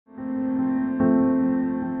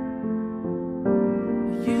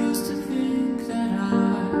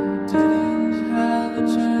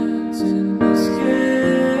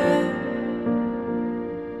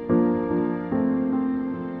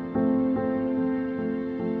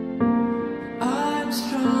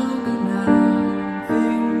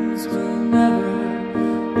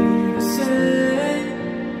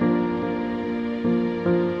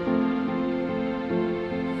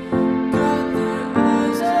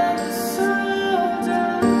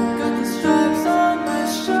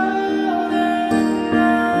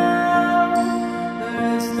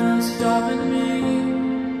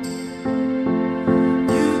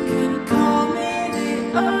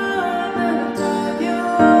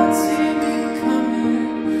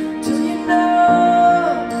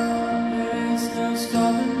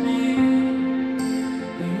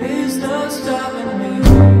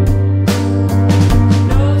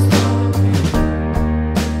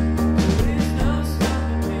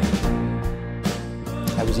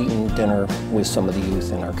eating dinner with some of the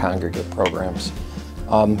youth in our congregate programs.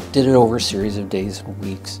 Did it over a series of days and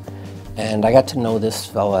weeks. And I got to know this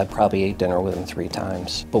fella. I probably ate dinner with him 3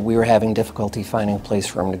 times. But we were having difficulty finding a place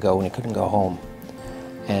for him to go, and he couldn't go home.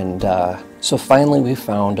 And so finally we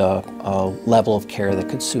found a level of care that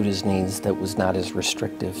could suit his needs that was not as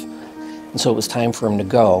restrictive. And so it was time for him to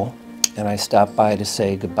go, and I stopped by to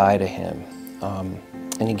say goodbye to him.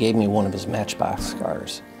 And he gave me one of his Matchbox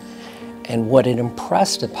scars. And what it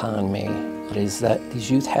impressed upon me is that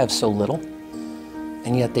these youth have so little,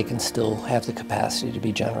 and yet they can still have the capacity to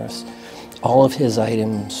be generous. All of his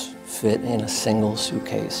items fit in a single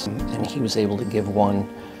suitcase, and he was able to give one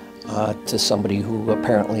to somebody who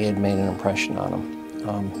apparently had made an impression on him.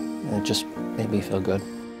 And it just made me feel good.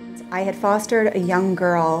 I had fostered a young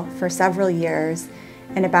girl for several years,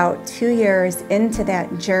 and about 2 years into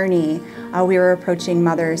that journey, we were approaching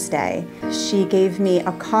Mother's Day. She gave me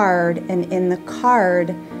a card, and in the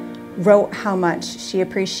card wrote how much she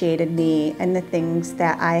appreciated me and the things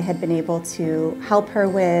that I had been able to help her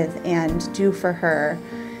with and do for her.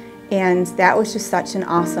 And that was just such an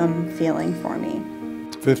awesome feeling for me.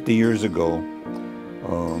 50 years ago,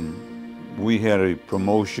 we had a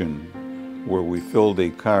promotion where we filled a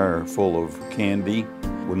car full of candy.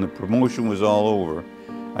 When the promotion was all over,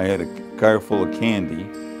 I had a car full of candy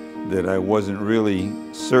that I wasn't really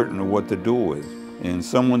certain of what to do with. And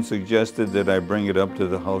someone suggested that I bring it up to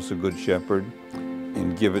the House of Good Shepherd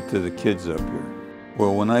and give it to the kids up here.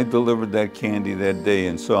 Well, when I delivered that candy that day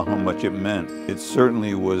and saw how much it meant, it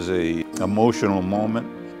certainly was an emotional moment.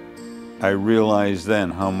 I realized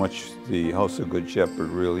then how much the House of Good Shepherd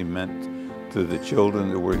really meant to the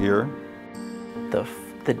children that were here.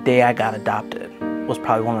 The day I got adopted was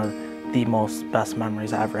probably one of the best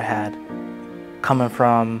memories I ever had. Coming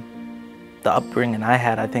from the upbringing I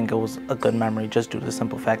had, I think it was a good memory just due to the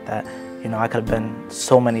simple fact that, you know, I could have been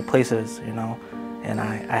so many places, you know, and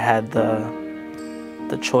I had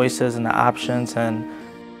the choices and the options, and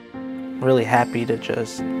really happy to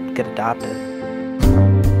just get adopted.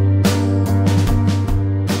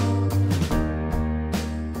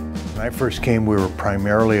 When I first came, we were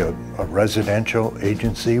primarily a residential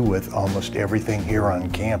agency with almost everything here on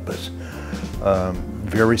campus.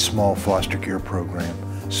 Very small foster care program,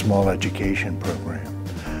 small education program.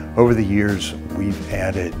 Over the years, we've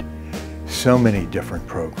added so many different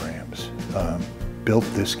programs, built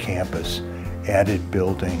this campus, added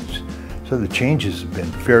buildings. So the changes have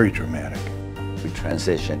been very dramatic. We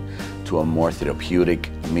transitioned to a more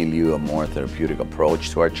therapeutic milieu, a more therapeutic approach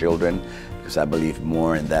to our children, because I believe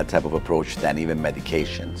more in that type of approach than even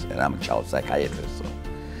medications. And I'm a child psychiatrist, so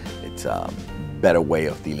it's a better way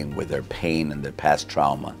of dealing with their pain and their past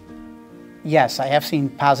trauma. Yes, I have seen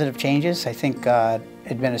positive changes. I think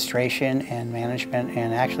administration and management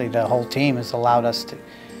and actually the whole team has allowed us to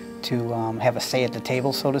have a say at the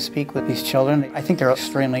table, so to speak, with these children. I think they're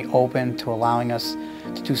extremely open to allowing us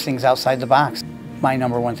to do things outside the box. My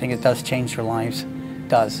number one thing, it does change their lives, it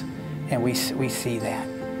does, and we see that.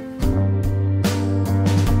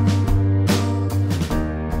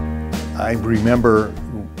 I remember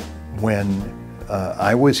when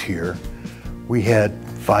I was here, we had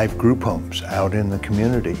 5 group homes out in the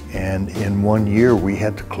community, and in 1 year we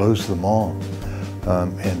had to close them all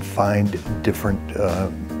and find different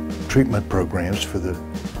treatment programs for the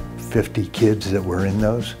 50 kids that were in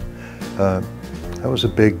those. That was a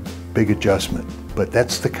big adjustment, but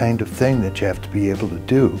that's the kind of thing that you have to be able to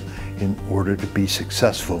do in order to be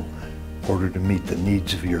successful, in order to meet the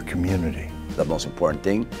needs of your community. The most important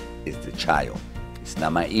thing is the child. It's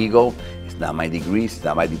not my ego, it's not my degrees, it's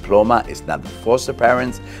not my diploma, it's not the foster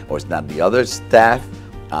parents, or it's not the other staff,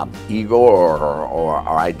 ego or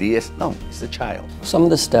ideas. No, it's the child. Some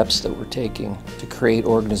of the steps that we're taking to create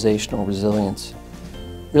organizational resilience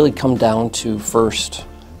really come down to, first,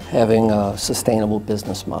 having a sustainable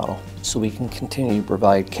business model so we can continue to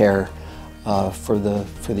provide care for the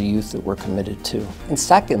youth that we're committed to. And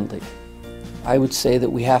secondly, I would say that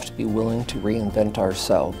we have to be willing to reinvent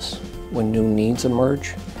ourselves when new needs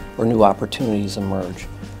emerge or new opportunities emerge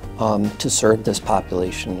to serve this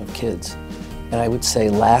population of kids. And I would say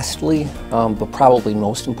lastly, but probably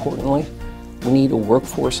most importantly, we need a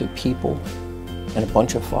workforce of people and a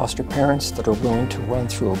bunch of foster parents that are willing to run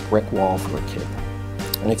through a brick wall for a kid.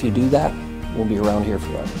 And if you do that, we'll be around here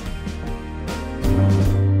forever.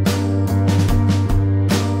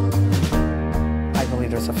 I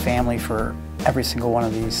believe there's a family for every single one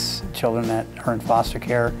of these children that are in foster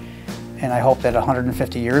care. And I hope that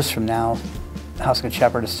 150 years from now, the House of Good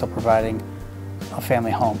Shepherd is still providing a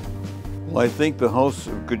family home. Well, I think the House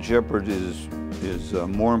of Good Shepherd is is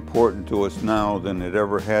more important to us now than it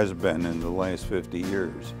ever has been in the last 50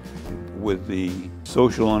 years. With the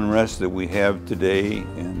social unrest that we have today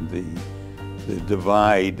and the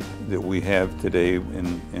divide that we have today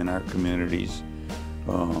in our communities,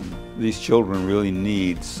 these children really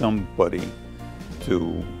need somebody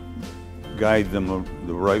to guide them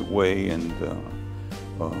the right way and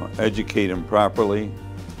educate them properly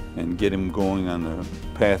and get them going on the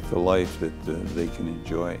path to life that they can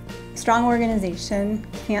enjoy. Strong organization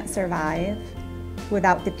can't survive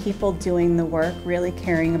without the people doing the work, really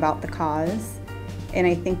caring about the cause. And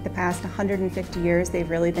I think the past 150 years, they've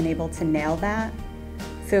really been able to nail that.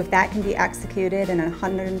 So if that can be executed in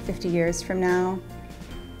 150 years from now,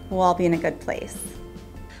 we'll all be in a good place.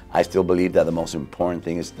 I still believe that the most important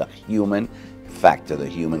thing is the human factor, the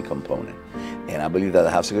human component. And I believe that the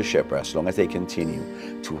House of Good Shepherd, as long as they continue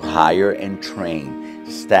to hire and train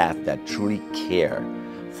staff that truly care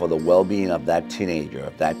for the well-being of that teenager,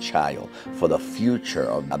 of that child, for the future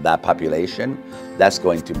of that population, that's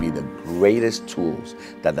going to be the greatest tools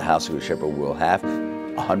that the House of Good Shepherd will have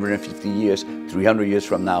 150 years, 300 years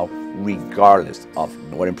from now, regardless of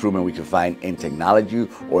what improvement we can find in technology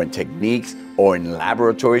or in techniques or in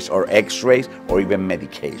laboratories or x-rays or even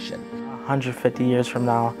medication. 150 years from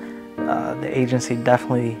now, the agency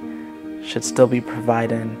definitely should still be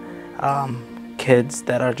providing kids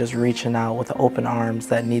that are just reaching out with open arms,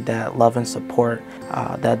 that need that love and support.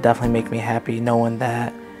 That definitely make me happy knowing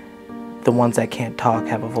that the ones that can't talk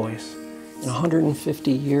have a voice. In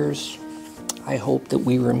 150 years, I hope that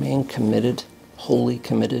we remain committed, wholly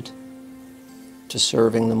committed, to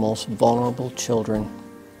serving the most vulnerable children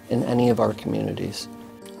in any of our communities.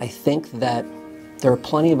 I think that there are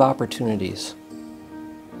plenty of opportunities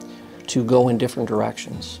to go in different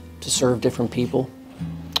directions, to serve different people,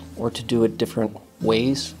 or to do it different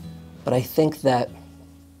ways. But I think that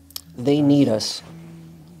they need us.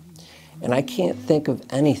 And I can't think of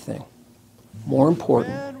anything more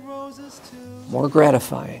important, more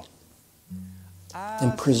gratifying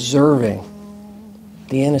than preserving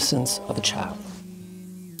the innocence of a child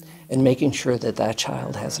and making sure that that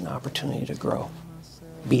child has an opportunity to grow,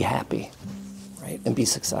 be happy, right, and be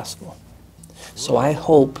successful. So I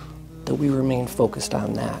hope that we remain focused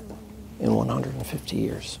on that in 150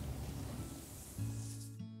 years.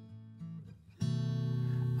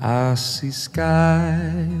 I see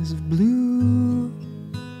skies of blue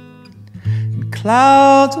and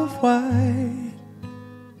clouds of white,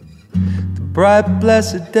 the bright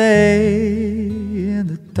blessed day and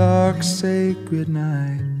the dark sacred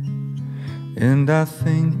night, and I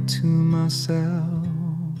think to myself,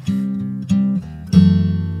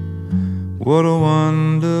 what a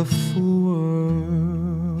wonderful world.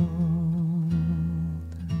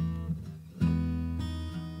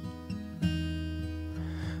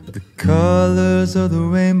 The colors of the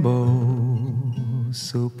rainbow,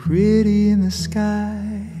 so pretty in the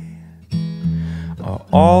sky, are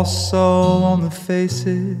also on the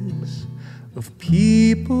faces of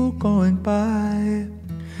people going by.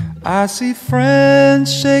 I see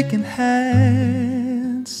friends shaking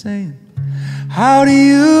hands, saying, how do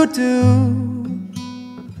you do?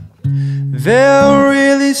 They're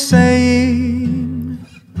really saying,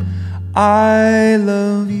 I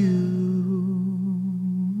love you.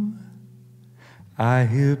 I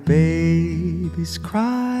hear babies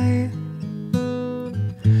cry,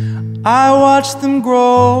 I watch them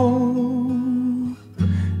grow.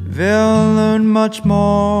 They'll learn much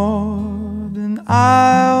more than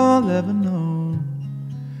I'll ever know.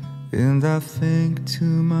 And I think to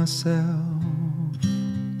myself,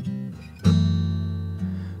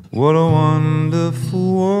 what a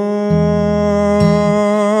wonderful world.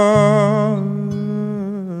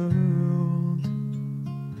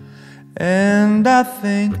 And I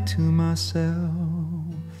think to myself,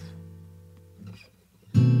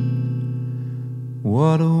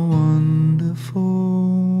 what a wonderful